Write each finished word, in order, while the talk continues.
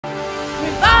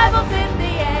revels in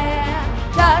the air,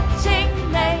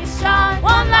 touching nations,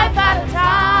 one life at a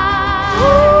time.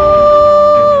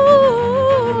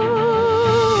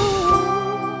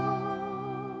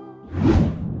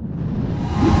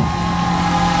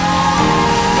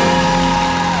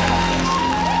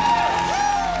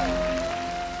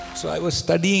 So I was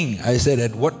studying. I said,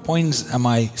 at what points is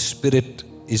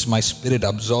my spirit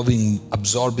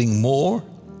absorbing more,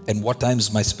 and what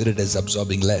times my spirit is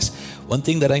absorbing less? One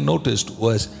thing that I noticed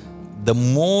was, the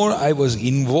more I was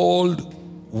involved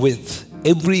with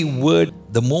every word,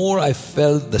 the more I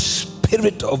felt the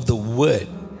spirit of the word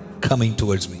coming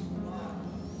towards me.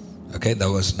 Okay, that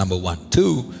was number one.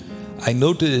 Two, I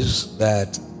noticed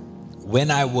that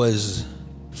when I was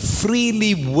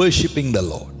freely worshiping the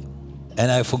Lord,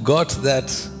 and I forgot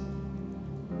that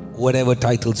whatever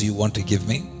titles you want to give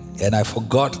me, and I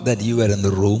forgot that you were in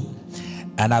the room,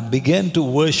 and I began to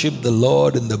worship the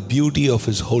Lord in the beauty of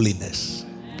His holiness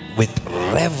with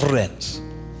reverence.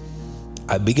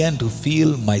 I began to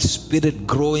feel my spirit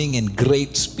growing in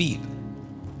great speed.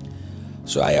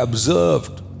 So I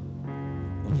observed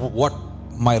what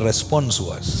my response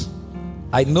was.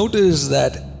 I noticed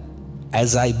that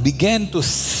as I began to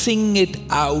sing it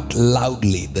out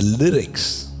loudly, the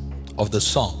lyrics of the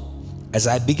song, as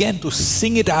I began to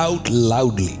sing it out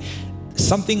loudly,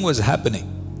 something was happening.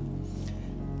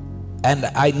 And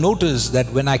I noticed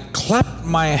that when I clapped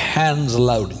my hands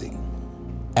loudly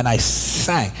and I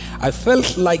sang, I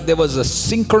felt like there was a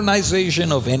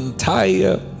synchronization of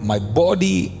my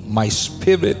body, my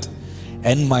spirit,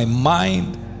 and my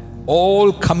mind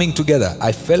all coming together.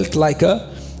 I felt like a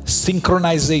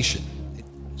synchronization.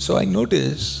 So I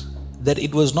noticed that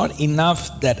it was not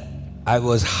enough that I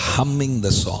was humming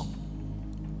the song.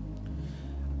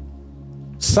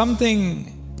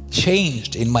 Something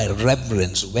changed in my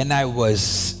reverence when I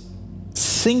was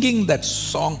singing that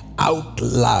song out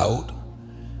loud,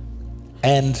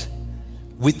 and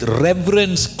with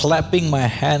reverence clapping my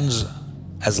hands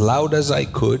as loud as I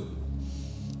could,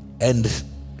 and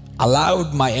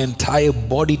allowed my entire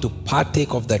body to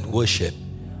partake of that worship.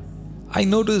 I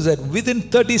noticed that within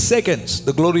 30 seconds,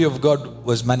 the glory of God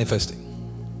was manifesting.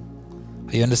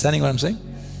 Are you understanding what I'm saying?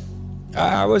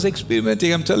 I was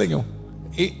experimenting, I'm telling you.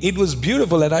 It was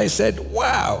beautiful, and I said,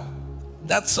 wow,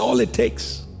 that's all it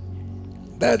takes.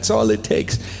 That's all it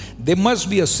takes. There must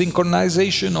be a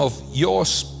synchronization of your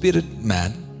spirit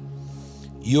man,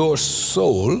 your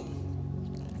soul,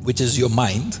 which is your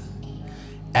mind,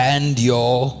 and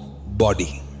your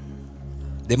body.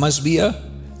 There must be a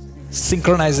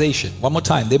synchronization. One more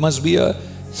time. There must be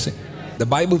the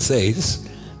Bible says,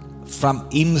 from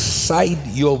inside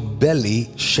your belly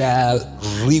shall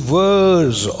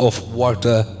rivers of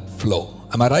water flow.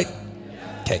 Am I right?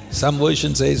 Okay. Some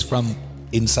version says from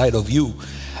inside of you.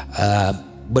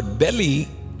 But belly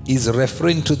is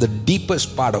referring to the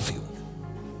deepest part of you.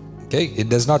 Okay. It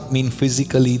does not mean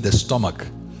physically the stomach.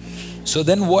 So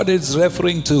then what it's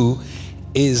referring to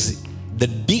is the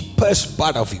deepest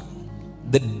part of you.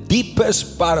 The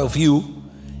deepest part of you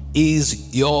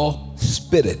is your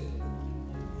spirit.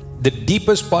 The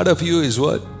deepest part of you is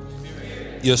what?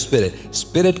 Spirit. Your spirit.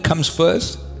 Spirit comes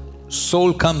first,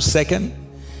 soul comes second,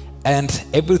 and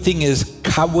everything is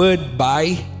covered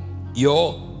by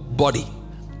your body.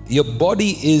 Your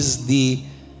body is the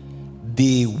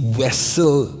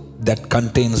vessel that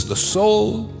contains the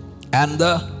soul and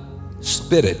the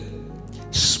spirit.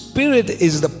 Spirit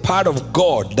is the part of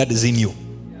God that is in you.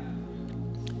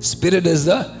 Spirit is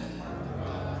the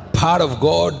part of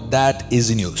God that is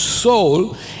in you.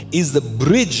 Soul is the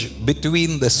bridge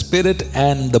between the spirit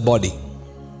and the body.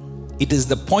 It is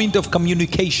the point of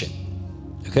communication.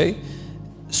 Okay?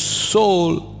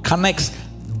 Soul connects,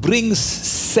 brings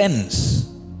sense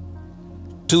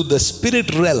to the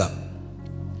spirit realm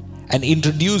and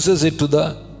introduces it to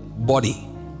the body.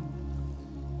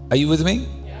 Are you with me?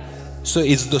 So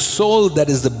it's the soul that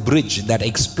is the bridge that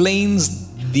explains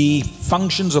the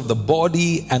functions of the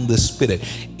body and the spirit.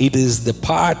 It is the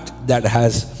part that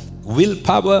has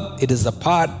willpower. It is the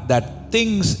part that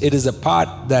thinks. It is the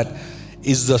part that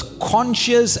is the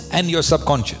conscious and your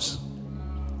subconscious.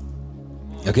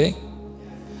 Okay?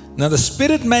 Now the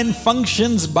spirit man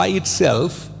functions by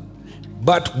itself,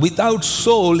 but without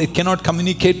soul it cannot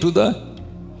communicate to the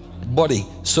body.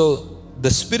 So the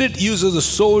spirit uses the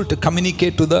soul to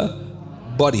communicate to the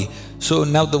body. So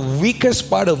now the weakest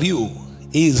part of you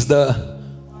is the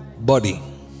body.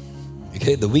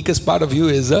 Okay, the weakest part of you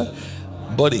is the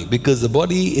body, because the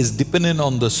body is dependent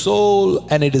on the soul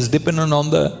and it is dependent on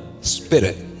the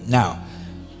spirit. Now,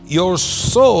 your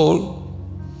soul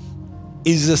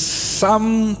is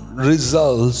some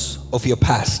results of your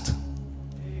past.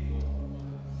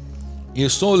 Your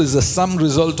soul is the sum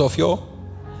result of your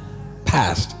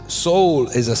past. Soul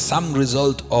is a sum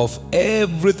result of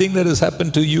everything that has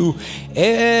happened to you,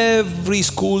 every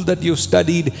school that you've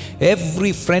studied,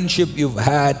 every friendship you've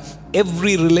had,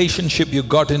 every relationship you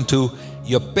got into,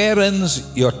 your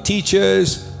parents, your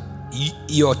teachers,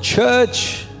 your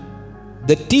church,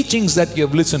 the teachings that you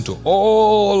have listened to,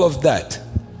 all of that.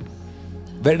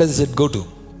 Where does it go to?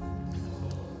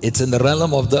 It's in the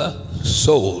realm of the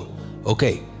soul.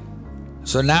 Okay.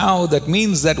 So now that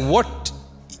means that what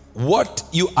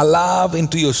you allow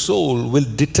into your soul will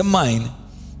determine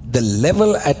the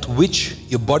level at which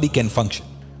your body can function.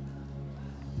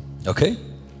 Okay?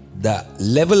 The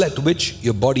level at which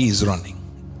your body is running.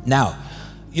 Now,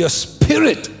 your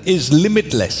spirit is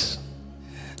limitless.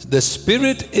 The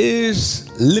spirit is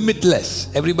limitless.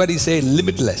 Everybody say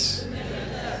limitless.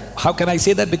 How can I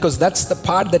say that? Because that's the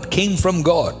part that came from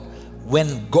God.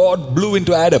 When God blew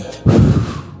into Adam,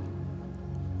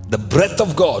 the breath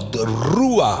of God, the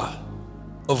ruah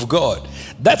of God,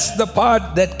 that's the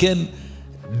part that can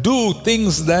do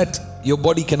things that your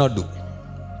body cannot do.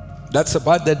 That's the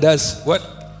part that does what?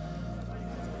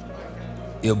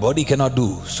 Your body cannot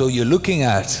do. So you're looking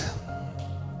at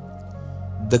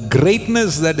the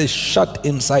greatness that is shut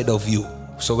inside of you.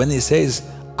 So when he says,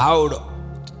 out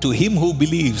to him who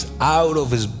believes, out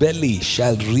of his belly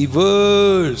shall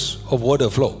rivers of water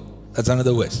flow. That's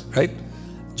another verse, right?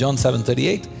 John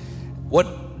 7:38.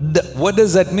 What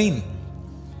does that mean?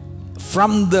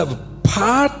 From the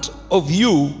part of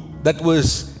you that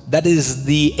is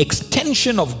the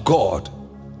extension of God.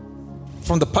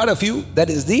 From the part of you that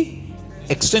is the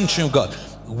extension of God.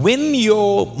 When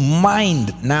your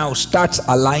mind now starts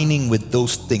aligning with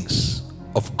those things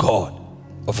of God,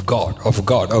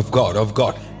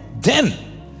 then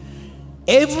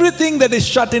everything that is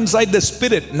shut inside the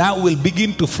spirit now will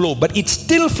begin to flow, but it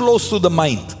still flows through the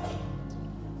mind.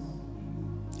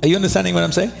 Are you understanding what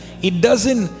I'm saying? It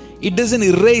doesn't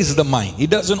erase the mind. It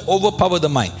doesn't overpower the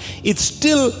mind. It's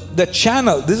still the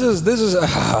channel. This is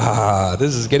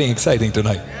getting exciting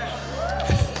tonight.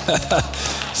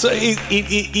 So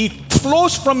it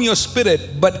flows from your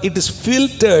spirit, but it is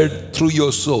filtered through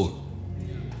your soul.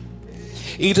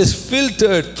 It is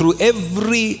filtered through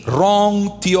every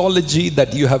wrong theology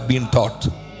that you have been taught.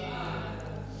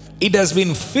 It has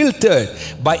been filtered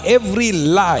by every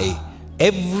lie,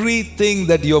 everything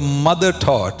that your mother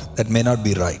taught that may not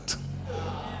be right.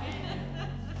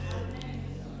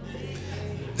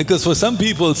 Because for some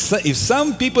people, if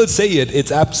some people say it,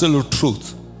 it's absolute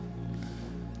truth.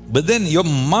 But then your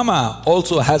mama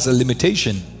also has a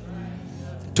limitation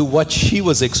to what she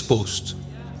was exposed.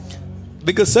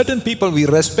 Because certain people, we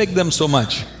respect them so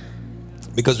much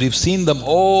because we've seen them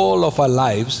all of our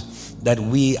lives that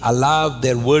we allow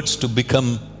their words to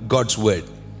become God's word.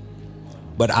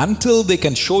 But until they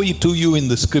can show it to you in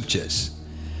the scriptures,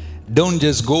 don't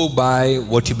just go by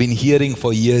what you've been hearing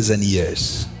for years and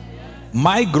years.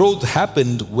 My growth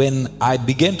happened when I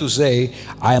began to say,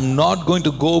 I am not going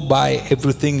to go by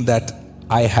everything that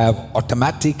I have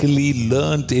automatically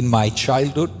learned in my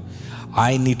childhood.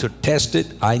 I need to test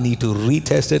it. I need to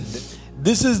retest it.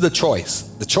 This is the choice.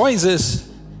 The choice is,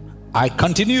 I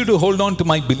continue to hold on to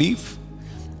my belief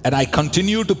and I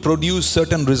continue to produce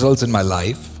certain results in my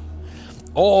life,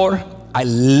 or I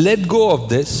let go of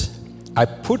this, I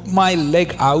put my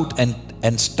leg out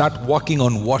and start walking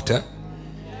on water.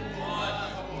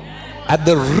 At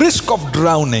the risk of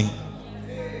drowning,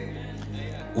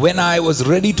 when I was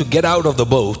ready to get out of the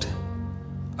boat,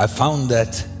 I found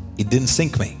that it didn't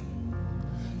sink me.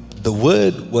 The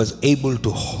word was able to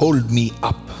hold me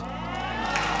up.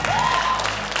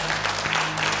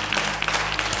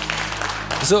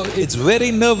 So it's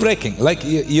very nerve-wracking. Like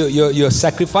you're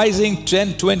sacrificing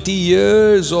 10, 20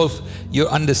 years of your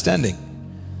understanding.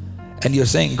 And you're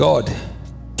saying, God,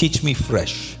 teach me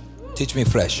fresh. Teach me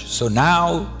fresh. So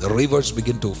now the rivers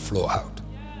begin to flow out.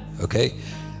 Okay?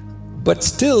 But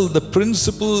still the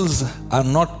principles are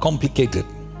not complicated.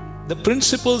 The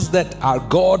principles that our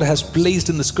God has placed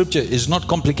in the scripture is not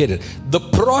complicated. The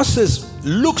process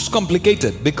looks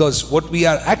complicated because what we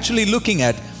are actually looking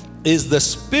at is the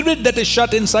spirit that is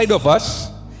shut inside of us,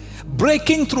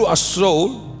 breaking through our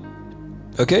soul.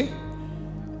 Okay?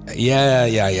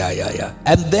 Yeah.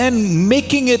 And then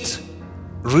making it,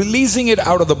 releasing it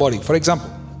out of the body. For example,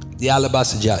 the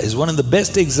alabaster jar is one of the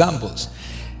best examples.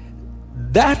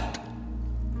 That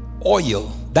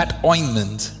oil, that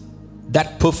ointment,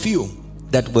 that perfume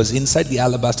that was inside the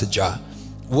alabaster jar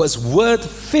was worth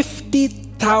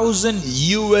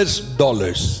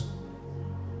 $50,000.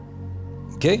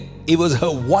 Okay? It was her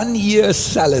 1 year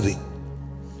salary.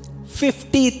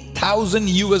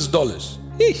 $50,000.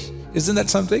 Isn't that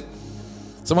something?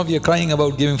 Some of you are crying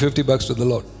about giving $50 to the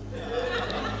Lord.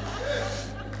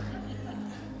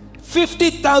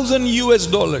 50,000 US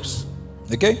dollars.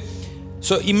 Okay?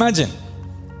 So imagine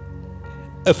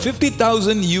a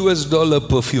 50,000 US dollar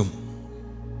perfume.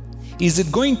 Is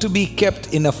it going to be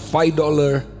kept in a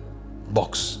 $5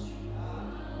 box?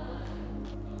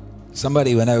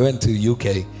 Somebody, when I went to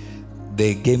UK,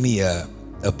 they gave me a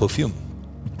perfume.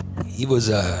 He was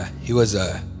a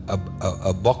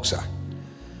boxer.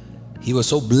 He was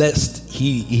so blessed.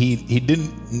 He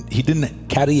didn't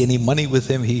carry any money with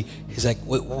him. He's like,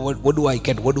 what do I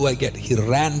get? What do I get? He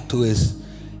ran to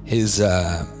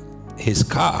his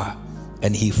car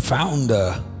and he found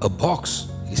a box.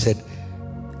 He said,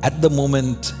 at the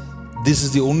moment, this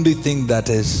is the only thing that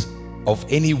is of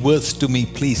any worth to me.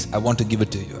 Please, I want to give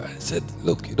it to you. I said,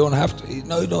 look, you don't have to.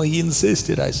 No, he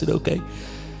insisted. I said, okay,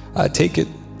 I'll take it.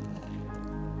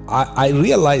 I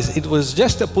realized it was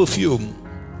just a perfume,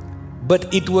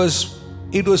 but it was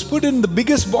put in the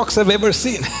biggest box I've ever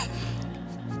seen.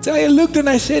 So I looked and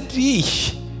I said,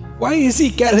 "Yeesh, why is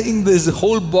he carrying this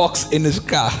whole box in his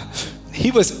car?" He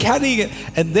was carrying it.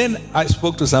 And then I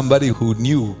spoke to somebody who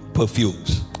knew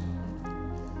perfumes.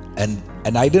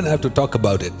 And I didn't have to talk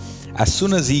about it. As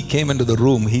soon as he came into the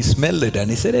room, he smelled it and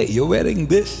he said, "Hey, you're wearing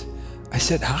this?" I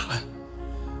said,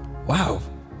 wow.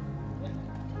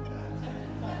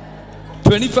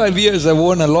 25 years I've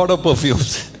worn a lot of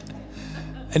perfumes.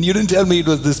 And you didn't tell me it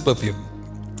was this perfume.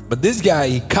 But this guy,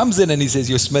 he comes in and he says,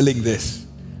 "You're smelling this."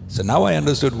 So now I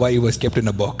understood why he was kept in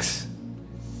a box.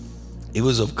 It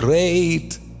was of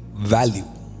great value.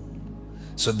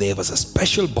 So there was a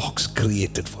special box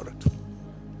created for it.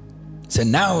 So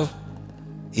now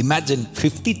imagine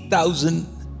 50,000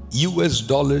 US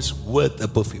dollars worth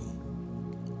of perfume.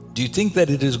 Do you think that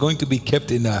it is going to be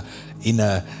kept in a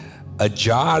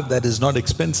jar that is not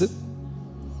expensive?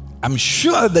 I'm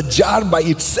sure the jar by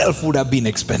itself would have been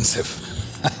expensive.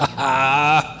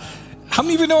 How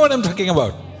many of you know what I'm talking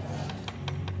about?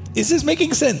 Is this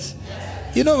making sense?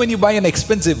 You know, when you buy an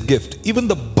expensive gift, even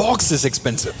the box is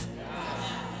expensive.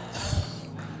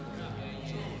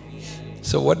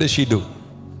 So what does she do?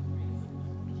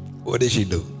 What did she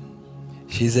do?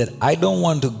 She said, "I don't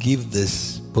want to give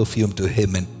this perfume to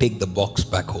him and take the box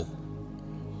back home."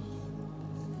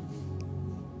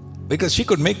 Because she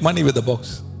could make money with the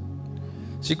box.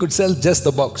 She could sell just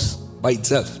the box by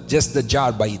itself, just the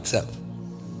jar by itself.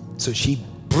 So she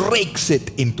breaks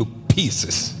it into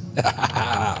pieces.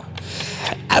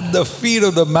 At the feet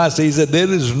of the Master, he said, "There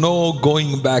is no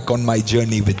going back on my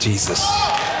journey with Jesus."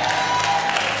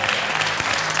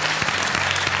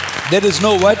 There is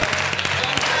no what?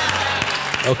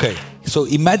 Okay. So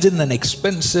imagine an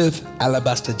expensive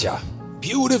alabaster jar.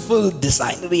 Beautiful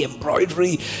designery,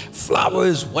 embroidery,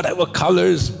 flowers, whatever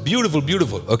colors. Beautiful,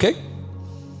 beautiful. Okay?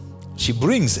 She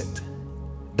brings it.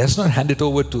 Does not hand it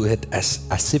over to it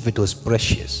as if it was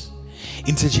precious.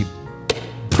 Instead, she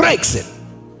breaks it.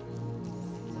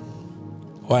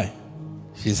 Why?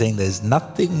 She's saying there's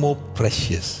nothing more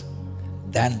precious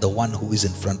than the one who is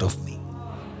in front of me.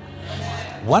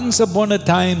 Once upon a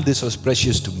time, this was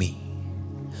precious to me.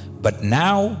 But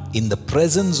now, in the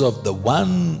presence of the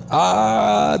one,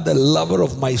 the lover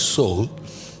of my soul,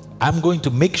 I'm going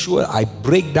to make sure I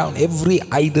break down every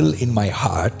idol in my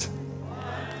heart,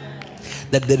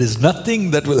 that there is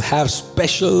nothing that will have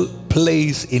special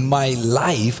place in my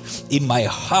life, in my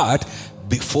heart,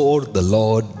 before the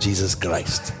Lord Jesus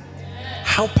Christ.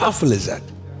 How powerful is that?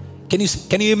 Can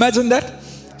you imagine that?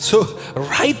 So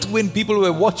right when people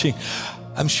were watching,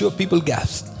 I'm sure people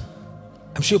gasped.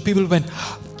 I'm sure people went,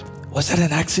 "Was that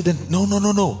an accident?" No.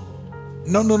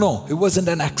 It wasn't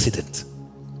an accident.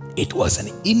 It was an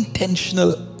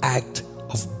intentional act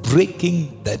of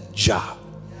breaking that jar.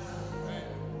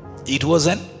 It was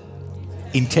an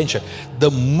intention. The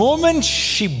moment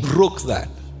she broke that,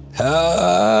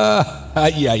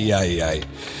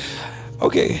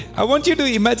 okay, I want you to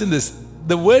imagine this.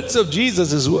 The words of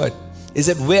Jesus is what? Is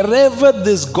that wherever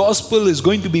this gospel is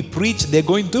going to be preached, they're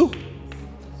going to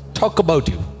talk about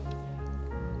you.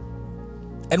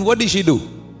 And what did she do?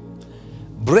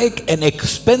 Break an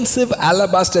expensive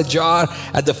alabaster jar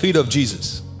at the feet of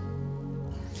Jesus.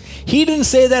 He didn't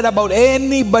say that about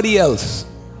anybody else.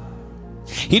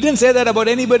 He didn't say that about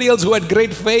anybody else who had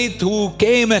great faith, who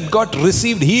came and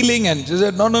received healing, and she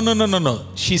said, no.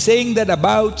 She's saying that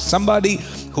about somebody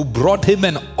who brought him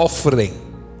an offering.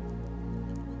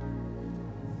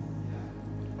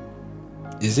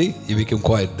 You see, you became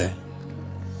quiet there.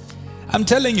 I'm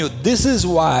telling you, this is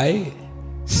why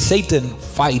Satan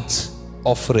fights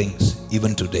offerings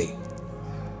even today.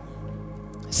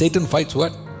 Satan fights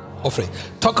what? Offering.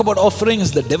 Talk about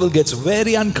offerings, the devil gets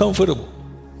very uncomfortable.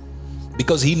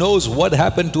 Because he knows what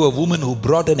happened to a woman who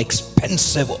brought an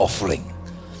expensive offering.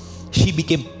 She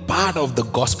became part of the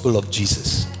gospel of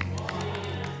Jesus.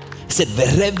 He said,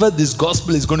 wherever this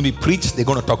gospel is going to be preached, they're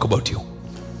going to talk about you.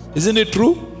 Isn't it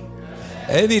true?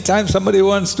 Anytime somebody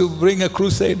wants to bring a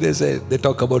crusade, they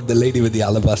talk about the lady with the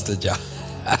alabaster jar.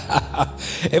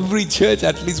 Every church,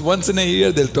 at least once in a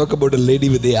year, they'll talk about a lady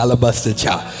with the alabaster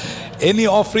jar. Any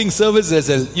offering service, they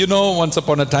say, once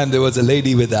upon a time there was a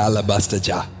lady with the alabaster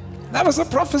jar. That was a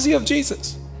prophecy of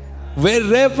Jesus.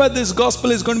 Wherever this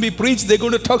gospel is going to be preached, they're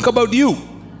going to talk about you.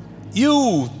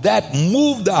 You that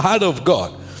move the heart of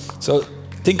God. So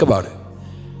think about it.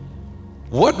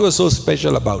 What was so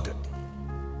special about it?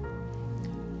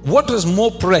 What was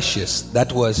more precious?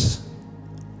 That was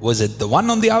it the one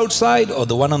on the outside or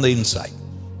the one on the inside?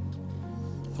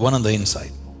 The one on the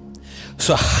inside.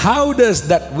 So how does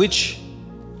that which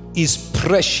is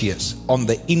precious on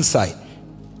the inside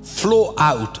flow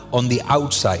out on the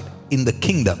outside in the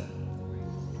kingdom?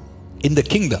 In the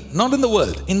kingdom, not in the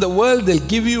world. In the world, they'll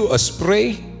give you a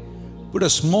spray, put a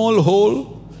small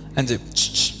hole, and say,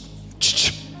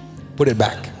 put it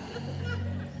back.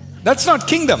 That's not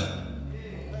kingdom.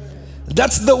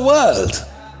 That's the world.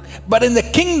 But in the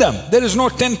kingdom, there is no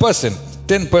 10%.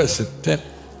 10%. 10.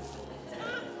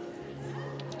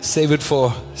 Save it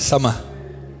for summer.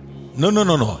 No.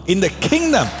 In the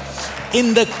kingdom,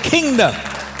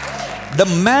 the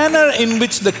manner in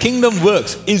which the kingdom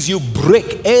works is you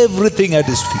break everything at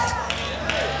his feet.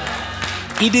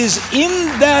 It is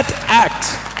in that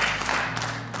act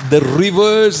the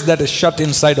rivers that is shut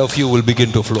inside of you will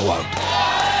begin to flow out.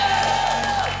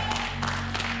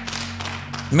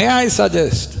 May I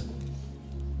suggest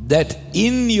that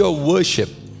in your worship,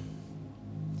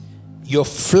 your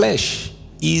flesh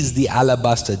is the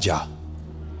alabaster jar.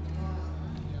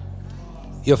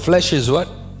 Your flesh is what?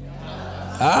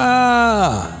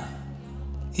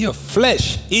 Your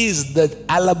flesh is the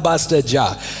alabaster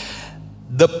jar.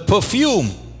 The perfume,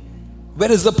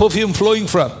 where is the perfume flowing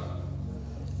from?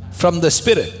 From the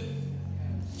spirit.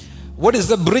 What is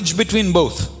the bridge between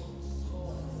both?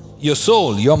 Your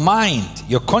soul, your mind,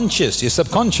 your conscious, your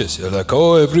subconscious. You're like,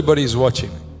 oh, everybody's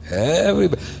watching.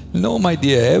 Everybody. No, my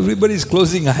dear, everybody's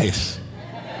closing eyes.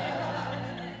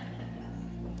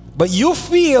 But you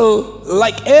feel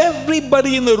like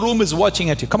everybody in the room is watching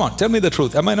at you. Come on, tell me the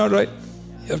truth. Am I not right?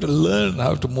 You have to learn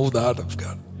how to move the heart of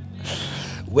God.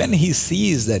 When he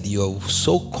sees that you're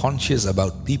so conscious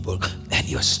about people and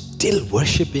you're still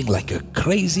worshiping like a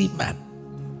crazy man.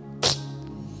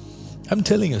 I'm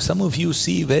telling you, some of you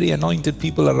see very anointed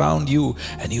people around you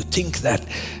and you think that,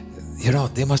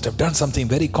 they must have done something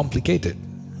very complicated.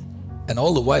 And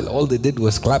all the while, all they did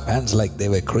was clap hands like they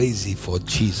were crazy for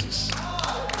Jesus.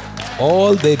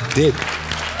 All they did.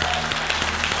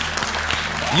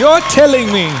 You're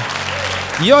telling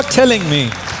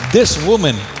me this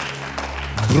woman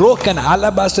broke an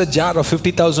alabaster jar of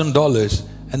 $50,000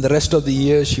 and the rest of the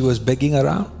year she was begging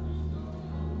around?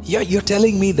 Yeah, you're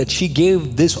telling me that she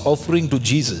gave this offering to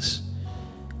Jesus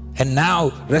and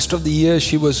now rest of the year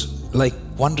she was like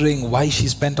wondering why she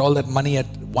spent all that money at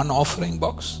one offering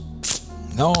box?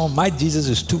 No, my Jesus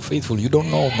is too faithful. You don't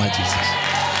know my Jesus.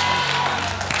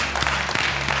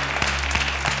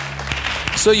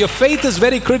 So your faith is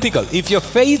very critical. If your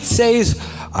faith says,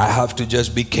 I have to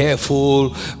just be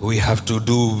careful, we have to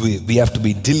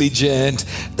be diligent,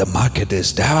 the market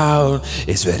is down,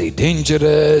 it's very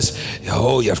dangerous,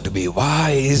 oh, you have to be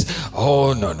wise,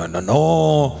 oh,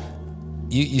 no.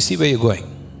 You see where you're going.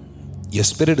 Your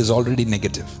spirit is already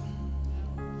negative.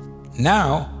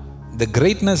 Now, the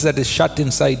greatness that is shut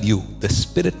inside you, the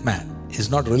spirit man, is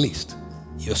not released.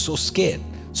 You're so scared.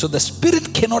 So the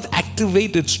spirit cannot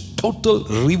activate its total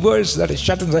reverse that is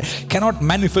shut inside, cannot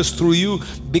manifest through you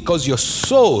because your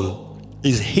soul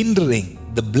is hindering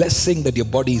the blessing that your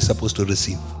body is supposed to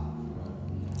receive.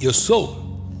 Your soul.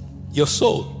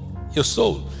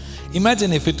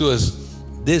 Imagine if it was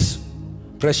this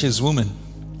precious woman,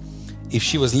 if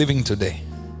she was living today,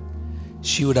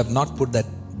 she would have not put that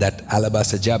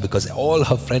alabaster jar because all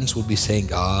her friends would be saying,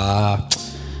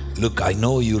 look, I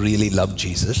know you really love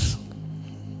Jesus.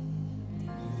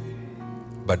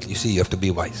 But you see, you have to be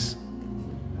wise.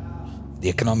 The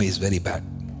economy is very bad.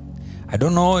 I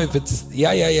don't know if it's,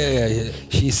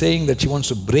 she's saying that she wants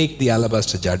to break the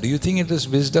alabaster jar. Do you think it is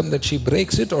wisdom that she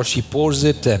breaks it or she pours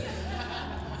it?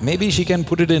 Maybe she can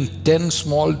put it in 10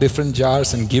 small different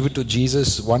jars and give it to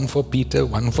Jesus. One for Peter,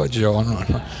 one for John.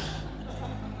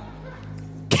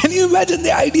 Can you imagine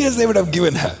the ideas they would have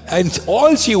given her? And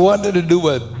all she wanted to do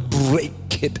was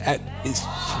break it at his feet.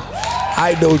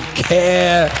 I don't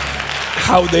care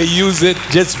how they use it.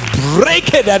 Just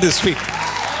break it at his feet.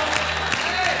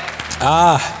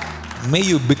 May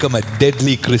you become a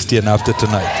deadly Christian after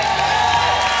tonight.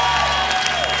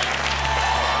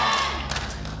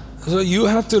 So you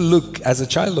have to look as a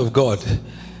child of God.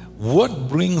 What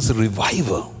brings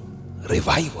revival?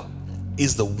 Revival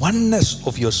is the oneness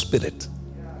of your spirit.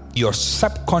 Your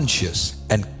subconscious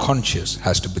and conscious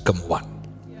has to become one.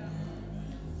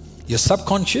 Your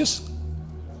subconscious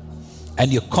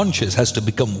and your conscious has to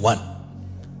become one.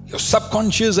 Your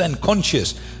subconscious and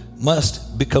conscious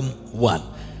must become one.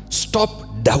 Stop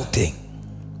doubting.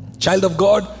 Child of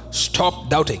God, stop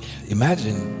doubting.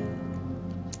 Imagine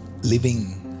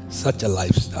living such a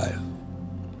lifestyle.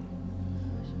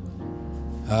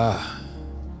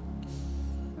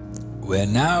 Where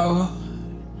now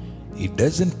it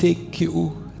doesn't take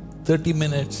you 30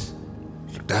 minutes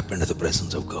to tap into the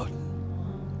presence of God.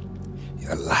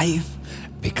 Your life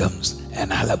becomes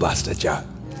an alabaster jar.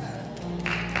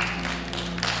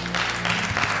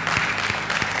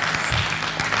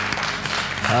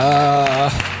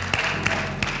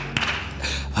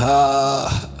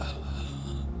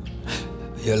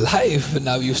 Your life,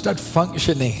 now you start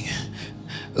functioning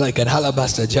like an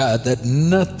alabaster jar that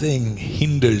nothing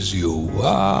hinders you.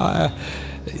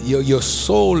 Your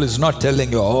soul is not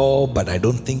telling you, oh, but I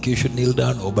don't think you should kneel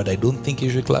down. Oh, but I don't think you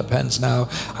should clap hands now.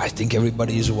 I think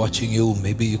everybody is watching you.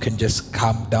 Maybe you can just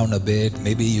calm down a bit.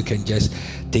 Maybe you can just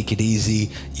take it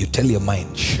easy. You tell your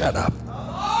mind, shut up.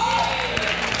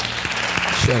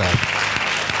 Shut up.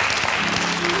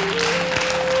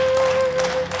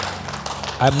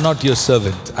 I'm not your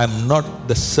servant. I'm not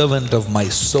the servant of my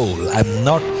soul. I'm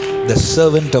not the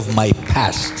servant of my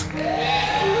past.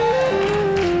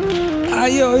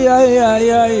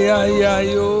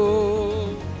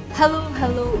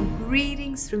 Hello,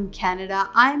 greetings from Canada.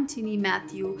 I'm Shyju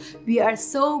Mathew. We are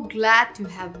so glad to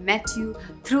have met you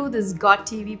through this God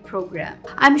TV program.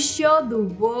 I'm sure the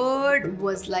word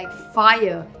was like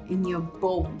fire in your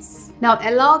bones. Now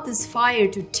allow this fire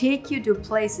to take you to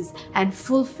places and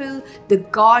fulfill the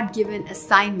God-given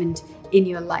assignment in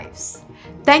your lives.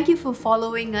 Thank you for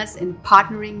following us and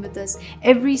partnering with us.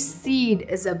 Every seed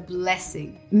is a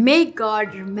blessing. May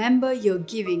God remember your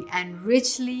giving and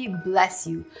richly bless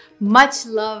you. Much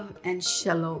love and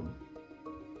shalom.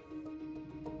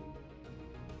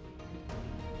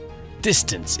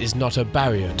 Distance is not a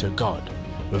barrier to God.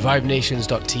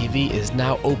 ReviveNations.tv is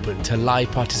now open to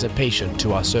live participation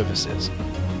to our services.